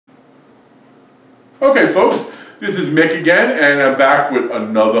Okay, folks, this is Mick again, and I'm back with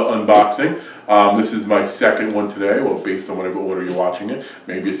another unboxing. This is my second one today, well, based on whatever order you're watching it.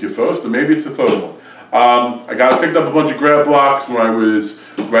 Maybe it's your first, or maybe it's the third one. I picked up a bunch of grab blocks when I was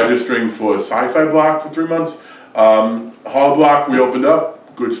registering for Sci-Fi Block for 3 months. Hard Block, we opened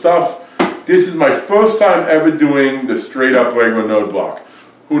up, good stuff. This is my first time ever doing the straight up regular node block.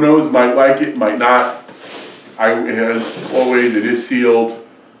 Who knows, might like it, might not. As always, it is sealed.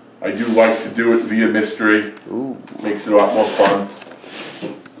 I do like to do it via mystery. Ooh. Makes it a lot more fun.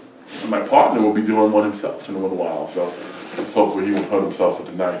 And my partner will be doing one himself in a little while, so just hopefully he won't hurt himself with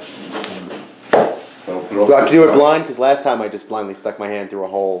the knife. So put it do I have to do it blind? Because last time I just blindly stuck my hand through a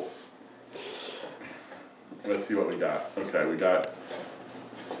hole. Let's see what we got. Okay, we got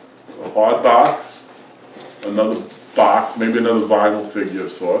a hard box, another box, maybe another vinyl figure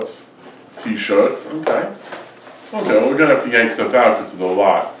of sorts, t-shirt, okay. Okay, well, we're gonna have to yank stuff out because there's a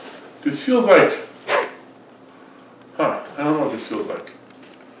lot. This feels like, I don't know what this feels like.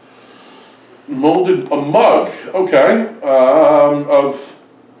 Molded, a mug, okay,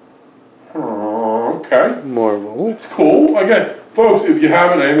 okay. Marvel. It's cool. Again, folks, if you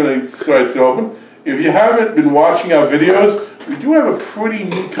haven't, I'm gonna slice it open. If you haven't been watching our videos, we do have a pretty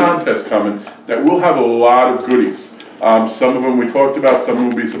neat contest coming that will have a lot of goodies. Some of them we talked about, some of them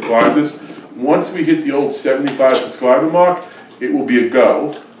will be surprises. Once we hit the old 75 subscriber mark, it will be a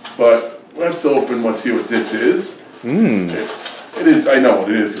go. But let's open, let's see what this is. It is, I know what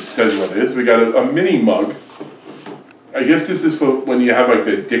it is because it tells you what it is. We got a mini mug. I guess this is for when you have like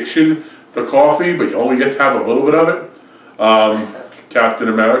the addiction to coffee, but you only get to have a little bit of it. Captain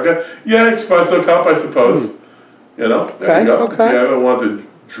America. Yeah, espresso cup, I suppose. You know, there you go. Okay. If you ever want to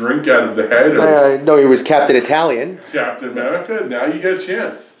drink out of the head of I know he was Captain Italian. Captain America, now you get a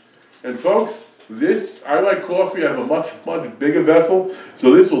chance. And folks, this, I like coffee, I have a much bigger vessel,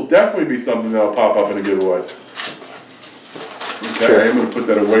 so this will definitely be something that'll pop up in a giveaway. Okay, sure. I'm going to put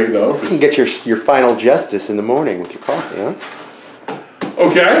that away though. You can get your final justice in the morning with your coffee, huh?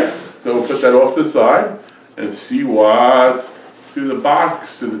 Okay, so we'll put that off to the side and see the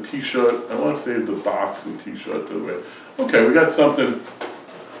box to the t-shirt. I want to save the box and t-shirt to the way. Okay, we got something,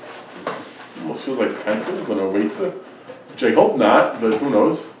 almost feels like pencils, an eraser, which I hope not, but who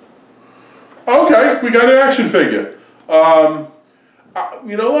knows. Okay, we got an action figure.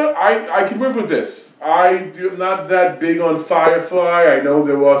 You know what? I can live with this. I'm not that big on Firefly. I know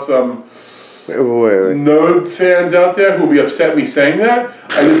there were some nerd fans out there who will be upset at me saying that.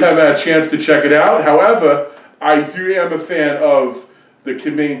 I just haven't had a chance to check it out. However, I am a fan of the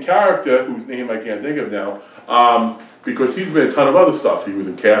main character, whose name I can't think of now, because he's been a ton of other stuff. He was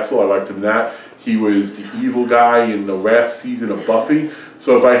in Castle, I liked him in that. He was the evil guy in the last season of Buffy.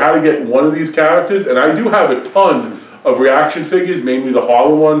 So if I had to get one of these characters, and I do have a ton of reaction figures, mainly the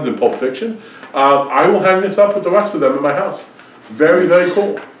horror ones and Pulp Fiction, I will hang this up with the rest of them in my house. Very, very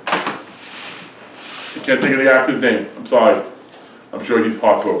cool. I can't think of the actor's name. I'm sorry. I'm sure he's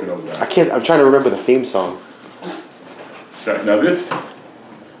heartbroken over that. I'm trying to remember the theme song. Okay, now this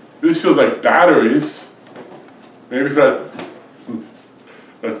feels like batteries. Maybe if that,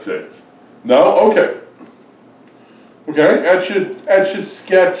 let's see. No? Okay. Okay, etch a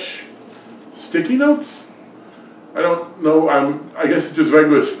sketch sticky notes? I don't know, I guess it's just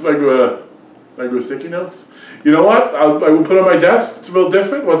regular sticky notes. You know what, I will put it on my desk. It's a little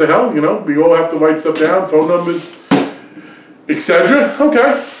different, what the hell, you know, we all have to write stuff down, phone numbers, etc.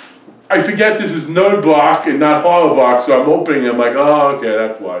 Okay. I forget this is Node Block and not Horror Block, so I'm opening and I'm like, oh, okay,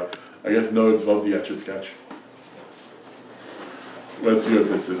 that's why. I guess Nodes love the etch a sketch. Let's see what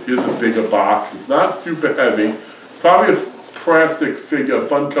this is. Here's a bigger box. It's not super heavy. It's probably a plastic figure, a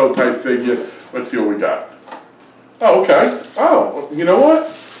Funko type figure. Let's see what we got. Oh, okay. Oh, you know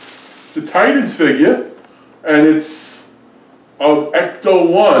what? The Titans figure, and it's of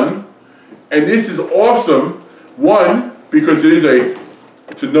Ecto-1, and this is awesome. One, because it's a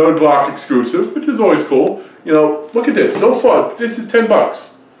Node Block exclusive, which is always cool. You know, look at this. So far, this is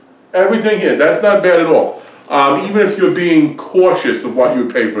 $10. Everything here. That's not bad at all. Even if you're being cautious of what you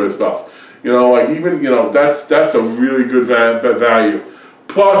would pay for this stuff. You know, like even, you know, that's a really good value.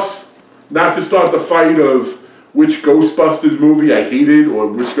 Plus, not to start the fight of which Ghostbusters movie I hated or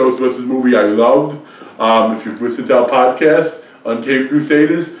which Ghostbusters movie I loved. If you've listened to our podcast, Uncaged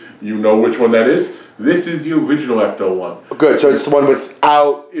Crusaders, you know which one that is. This is the original Ecto-1. Good, so it's the one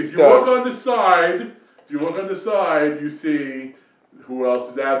without. If you look on the side, you see who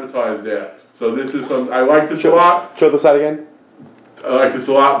else is advertised there. So this is some, I like this a lot. Show the side again. I like this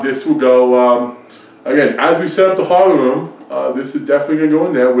a lot. This will go, again, as we set up the horror room, this is definitely going to go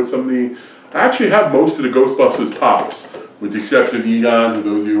in there with some of the I actually have most of the Ghostbusters pops, with the exception of Egon. For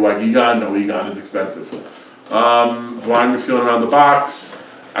those of you who like Egon, no, Egon is expensive. Blind was feeling around the box.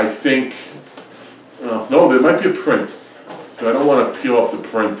 I think, no, there might be a print. So I don't want to peel off the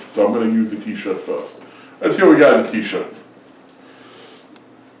print, so I'm going to use the t-shirt first. Let's see what we got as a t-shirt.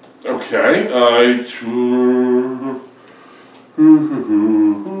 Okay,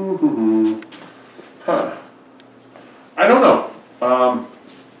 I don't know.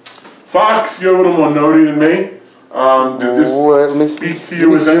 Fox, you're a little more nerdy than me. Does this speak to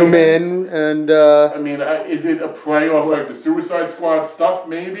you as zoom anything? in and I mean, is it a play off like the Suicide Squad stuff?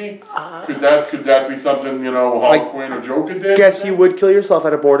 Maybe. Could that be something Harlequin or Joker did? guess you would kill yourself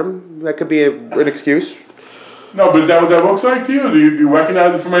out of boredom. That could be an excuse. No, but is that what that looks like to you? Do you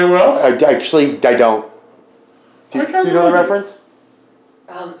recognize it from anywhere else? I don't. Do you know the reference?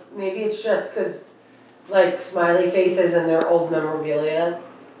 Maybe it's just because, like, smiley faces and their old memorabilia.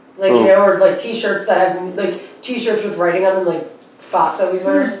 Like, or like t-shirts that have, like, t-shirts with writing on them, like Fox always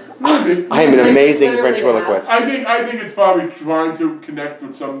wears. Maybe. I am an Like, amazing literally ventriloquist. I think it's probably trying to connect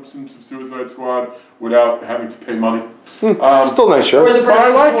with some Suicide Squad without having to pay money. Still a nice Or shirt. the But I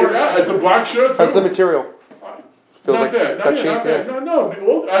person's like it. born. Yeah, it's a black shirt. How's too. the material? Feels Not like bad. cut Not shape, bad. yeah. No.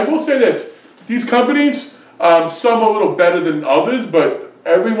 Well, I will say this: these companies, some a little better than others, but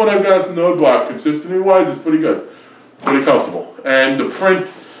everyone I've got from Nerd Block, consistently wise, is pretty good, pretty comfortable. And the print,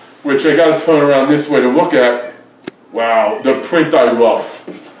 which I got to turn around this way to look at. Wow, the print I love.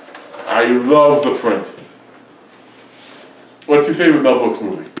 I love the print. What's your favorite Mel Brooks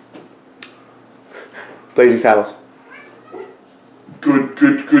movie? Blazing Saddles.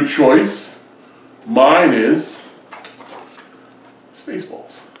 Good choice. Mine is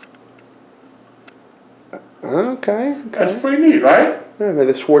Spaceballs. Okay. That's pretty neat, right? Yeah, may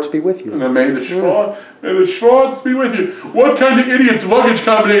the Schwartz be with you. And then may the Schwartz be with you. What kind of idiots luggage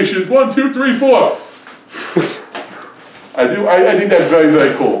combinations? 1, 2, 3, 4. I think that's very,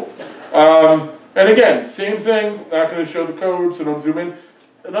 very cool. And again, same thing, not going to show the code, so don't zoom in.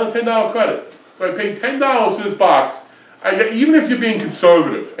 Another $10 credit. So I paid $10 for this box. Even if you're being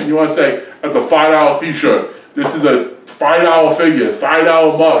conservative and you want to say, that's a $5 t-shirt, this is a $5 figure,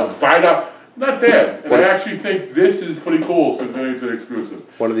 $5 mug, $5, not bad. And I actually think this is pretty cool since it's an exclusive.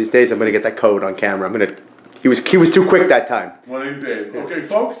 One of these days I'm gonna get that code on camera. He was too quick that time. One of these days. Okay,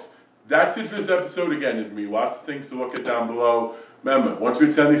 folks, that's it for this episode. Again, there's going to be lots of things to look at down below. Remember, once we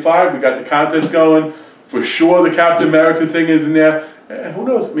hit 75, we got the contest going. For sure, the Captain America thing is in there. Who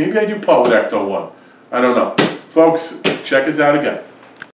knows? Maybe I do part with Ecto 1. I don't know. Folks, check us out again.